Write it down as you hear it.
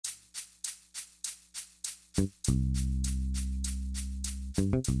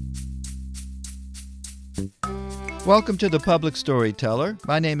Welcome to The Public Storyteller.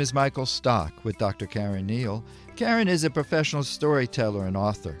 My name is Michael Stock with Dr. Karen Neal. Karen is a professional storyteller and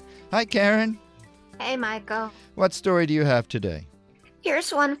author. Hi, Karen. Hey, Michael. What story do you have today?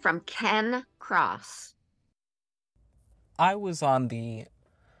 Here's one from Ken Cross. I was on the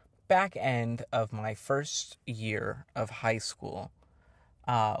back end of my first year of high school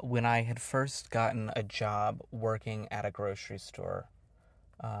when I had first gotten a job working at a grocery store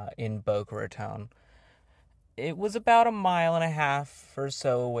in Boca Raton. It was about 1.5 miles or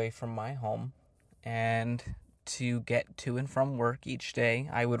so away from my home, and to get to and from work each day,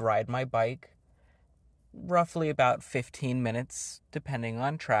 I would ride my bike roughly about 15 minutes, depending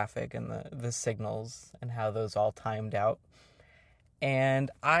on traffic and the signals and how those all timed out. And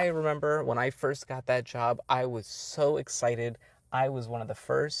I remember when I first got that job, I was so excited. I was one of the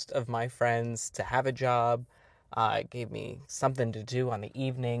first of my friends to have a job. It gave me something to do on the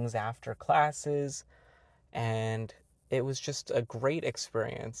evenings after classes. And it was just a great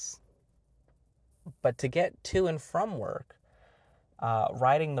experience. But to get to and from work,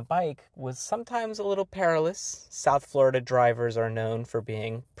 riding the bike was sometimes a little perilous. South Florida drivers are known for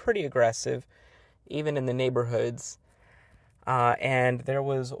being pretty aggressive, even in the neighborhoods. And there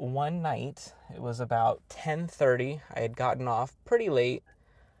was one night, it was about 10:30, I had gotten off pretty late,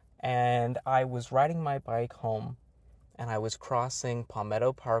 and I was riding my bike home, and I was crossing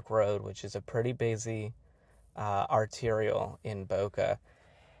Palmetto Park Road, which is a pretty busy arterial in Boca.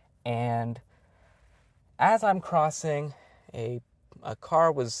 And as I'm crossing, a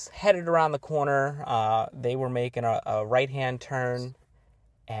car was headed around the corner. They were making a right-hand turn,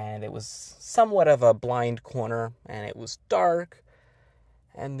 and it was somewhat of a blind corner, and it was dark,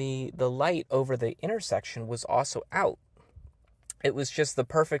 and the light over the intersection was also out. It was just the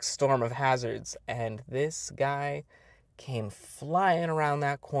perfect storm of hazards, and this guy came flying around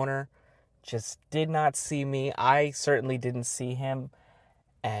that corner, just did not see me. I certainly didn't see him,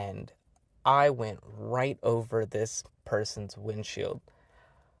 and I went right over this person's windshield.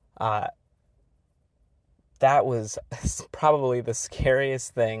 That was probably the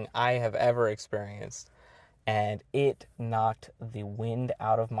scariest thing I have ever experienced, and it knocked the wind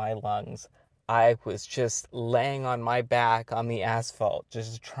out of my lungs. I was just laying on my back on the asphalt,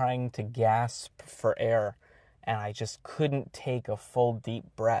 just trying to gasp for air, and I just couldn't take a full deep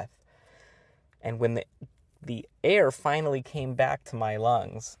breath. And when the air finally came back to my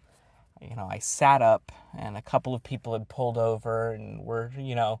lungs, I sat up, and a couple of people had pulled over and were,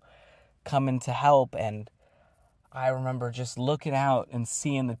 coming to help, and I remember just looking out and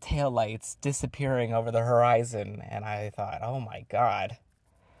seeing the taillights disappearing over the horizon, and I thought, oh my God,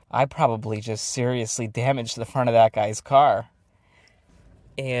 I probably just seriously damaged the front of that guy's car.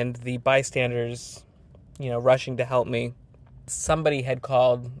 And the bystanders, rushing to help me, somebody had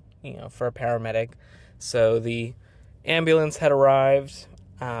called, for a paramedic, so the ambulance had arrived.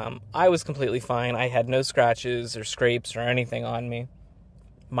 I was completely fine. I had no scratches or scrapes or anything on me.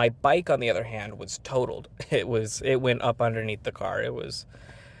 My bike, on the other hand, was totaled. It went up underneath the car. It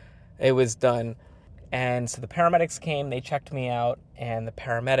was done. And so the paramedics came, they checked me out, and the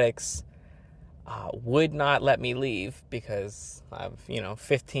paramedics would not let me leave because I'm,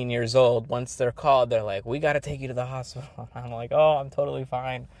 15 years old. Once they're called, they're like, we got to take you to the hospital. I'm like, oh, I'm totally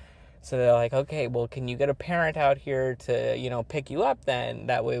fine. So they're like, okay, well, can you get a parent out here to, pick you up then?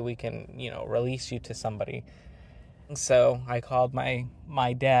 That way we can, release you to somebody. So I called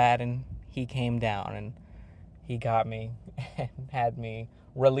my dad, and he came down, and he got me and had me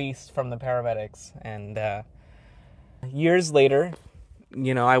released from the paramedics. And years later,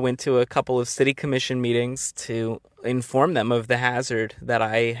 I went to a couple of city commission meetings to inform them of the hazard that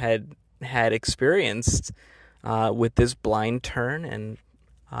I had experienced with this blind turn, and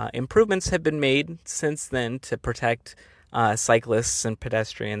improvements have been made since then to protect cyclists and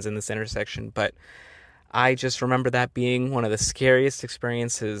pedestrians in this intersection. But I just remember that being one of the scariest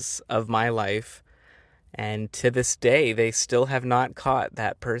experiences of my life. And to this day, they still have not caught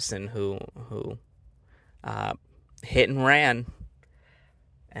that person who hit and ran.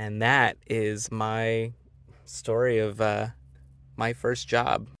 And that is my story of my first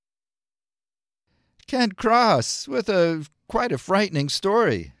job. Ken Cross with quite a frightening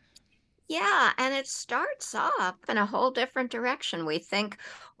story. Yeah, and it starts off in a whole different direction. We think,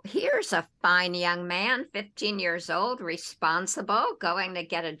 here's a fine young man, 15 years old, responsible, going to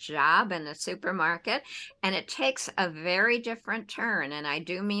get a job in a supermarket, and it takes a very different turn, and I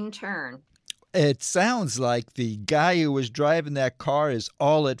do mean turn. It sounds like the guy who was driving that car is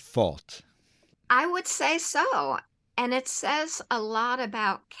all at fault. I would say so, and it says a lot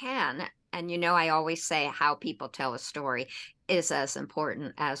about Ken. And I always say how people tell a story is as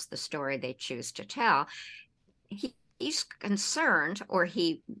important as the story they choose to tell. He's concerned, or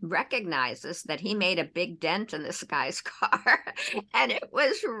he recognizes that he made a big dent in this guy's car, and it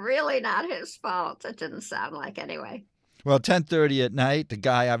was really not his fault. It didn't sound like, anyway. Well, 10:30 at night, the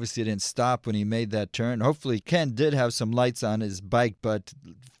guy obviously didn't stop when he made that turn. Hopefully, Ken did have some lights on his bike, but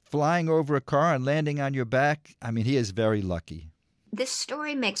flying over a car and landing on your back, I mean, he is very lucky. This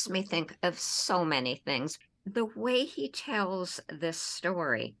story makes me think of so many things. The way he tells this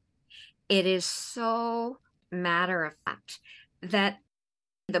story, it is so matter of fact that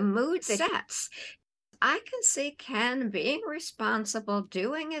the mood sets. I can see Ken being responsible,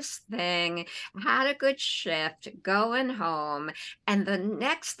 doing his thing, had a good shift, going home, and the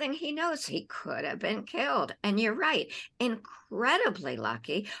next thing he knows, he could have been killed. And you're right, incredibly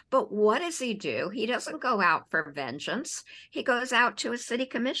lucky. But what does he do? He doesn't go out for vengeance. He goes out to a city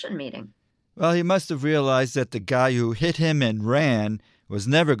commission meeting. Well, he must have realized that the guy who hit him and ran was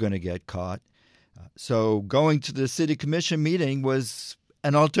never going to get caught. So going to the city commission meeting was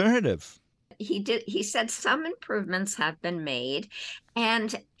an alternative. He said some improvements have been made.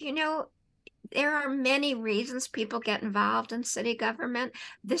 And, there are many reasons people get involved in city government.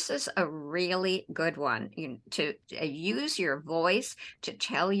 This is a really good one. To use your voice to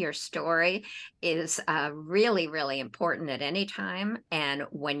tell your story is really, really important at any time. And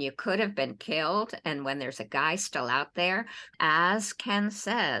when you could have been killed, and when there's a guy still out there, as Ken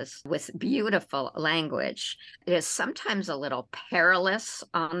says, with beautiful language, it is sometimes a little perilous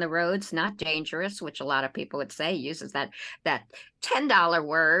on the roads, not dangerous, which a lot of people would say. He uses that $10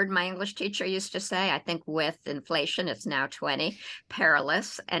 word my English teacher used to say. I think with inflation, it's now 20,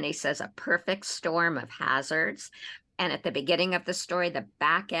 perilous. And he says a perfect storm of hazards. And at the beginning of the story, the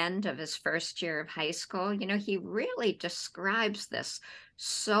back end of his first year of high school, he really describes this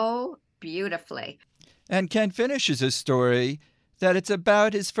so beautifully. And Ken finishes his story that it's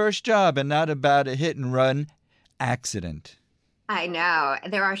about his first job and not about a hit and run accident. I know.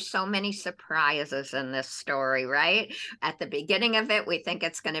 There are so many surprises in this story, right? At the beginning of it, we think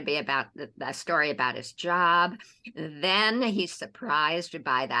it's going to be about the story about his job. Then he's surprised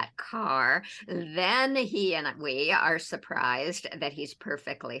by that car. Then he and we are surprised that he's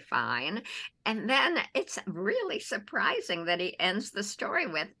perfectly fine. And then it's really surprising that he ends the story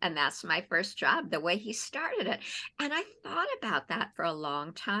with, and that's my first job, the way he started it. And I thought about that for a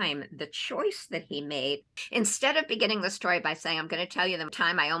long time, the choice that he made. Instead of beginning the story by saying, I'm going to tell you the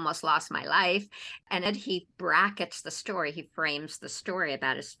time I almost lost my life, and then he brackets the story, he frames the story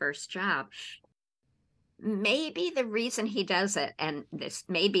about his first job. Maybe the reason he does it, and this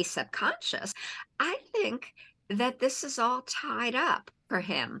may be subconscious, I think that this is all tied up for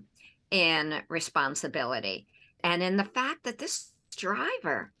him in responsibility, and in the fact that this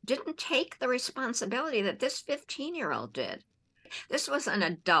driver didn't take the responsibility that this 15-year-old did. This was an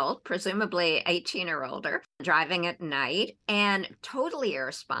adult, presumably 18 or older, driving at night and totally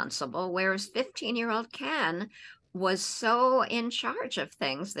irresponsible, whereas 15-year-old Ken was so in charge of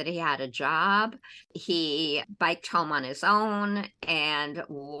things that he had a job. He biked home on his own. And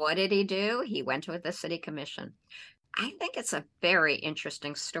what did he do? He went to the city commission. I think it's a very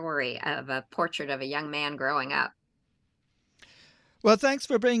interesting story of a portrait of a young man growing up. Well, thanks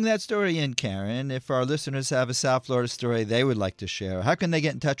for bringing that story in, Karen. If our listeners have a South Florida story they would like to share, how can they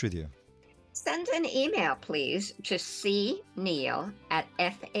get in touch with you? Send an email, please, to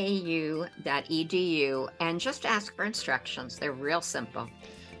cneal@fau.edu and just ask for instructions. They're real simple.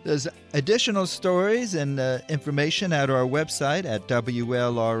 There's additional stories and information at our website at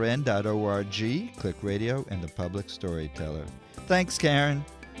WLRN.org. Click Radio and the Public Storyteller. Thanks, Karen.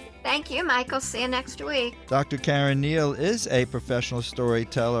 Thank you, Michael. See you next week. Dr. Karen Neal is a professional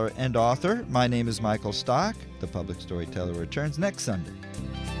storyteller and author. My name is Michael Stock. The Public Storyteller returns next Sunday.